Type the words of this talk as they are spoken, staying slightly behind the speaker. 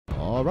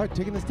All right,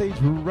 taking the stage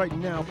right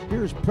now,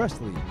 here's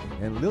Pressley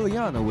and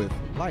Lilliana with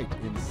Light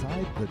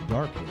Inside the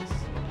Darkness.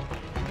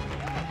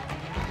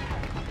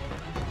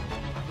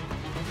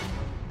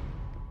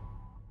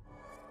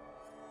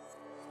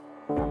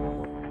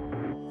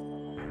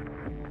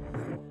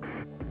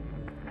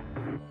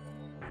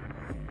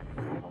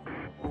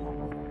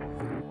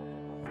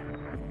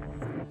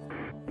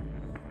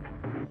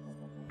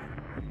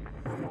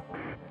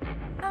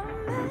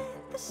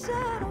 The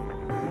shadow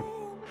man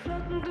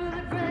floating through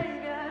the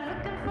graveyard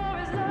looking for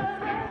his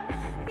lover.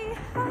 He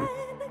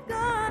had the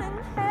gun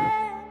in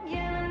hand,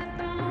 yelling at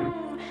the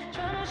moon,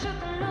 trying to shoot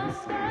the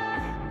North Star.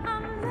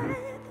 I'm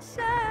like the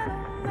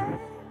shadow man,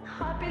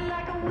 heartbeat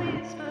like a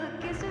whisper,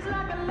 kisses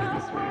like a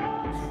lost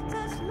world,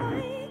 touch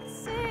like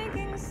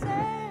sinking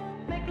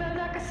sand, make love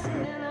like a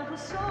sinner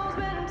whose soul's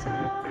been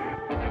torn.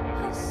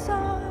 I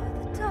saw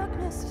the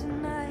darkness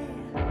tonight.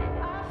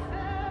 I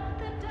felt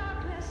the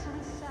darkness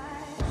inside.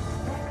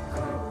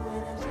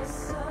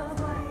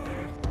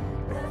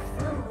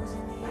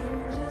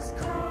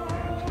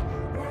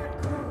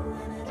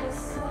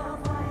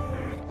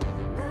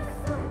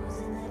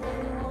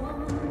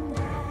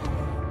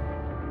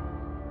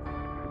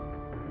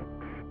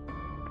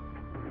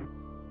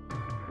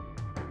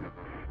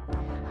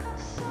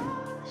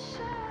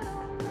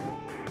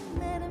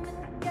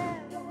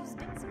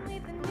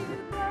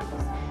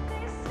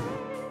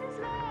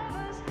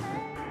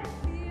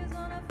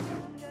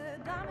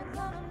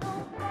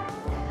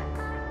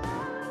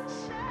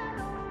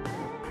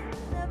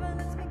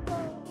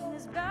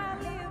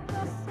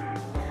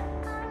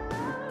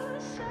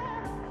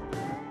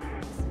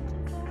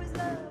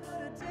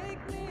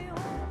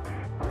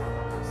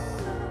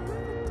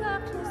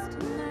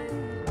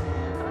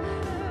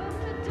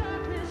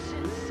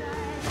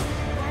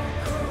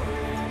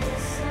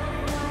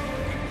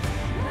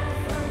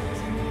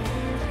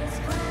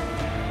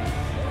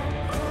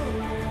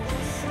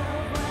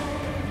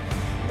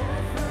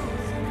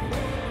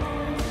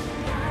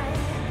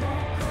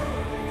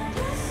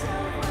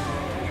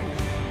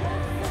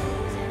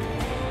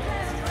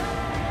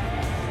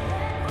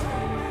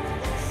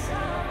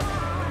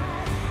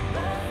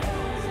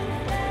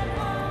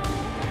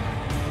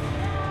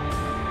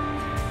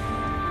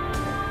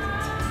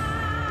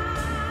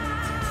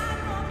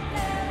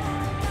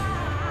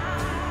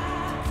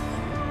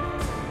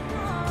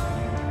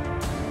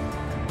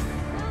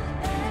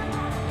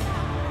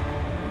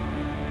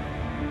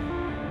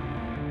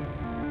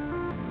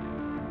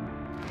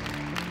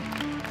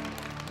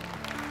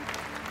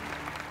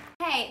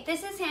 Hey,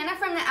 this is Hannah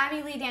from the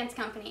Abby Lee Dance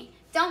Company.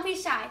 Don't be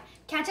shy.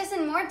 Catch us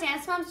in more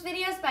Dance Moms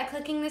videos by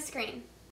clicking the screen.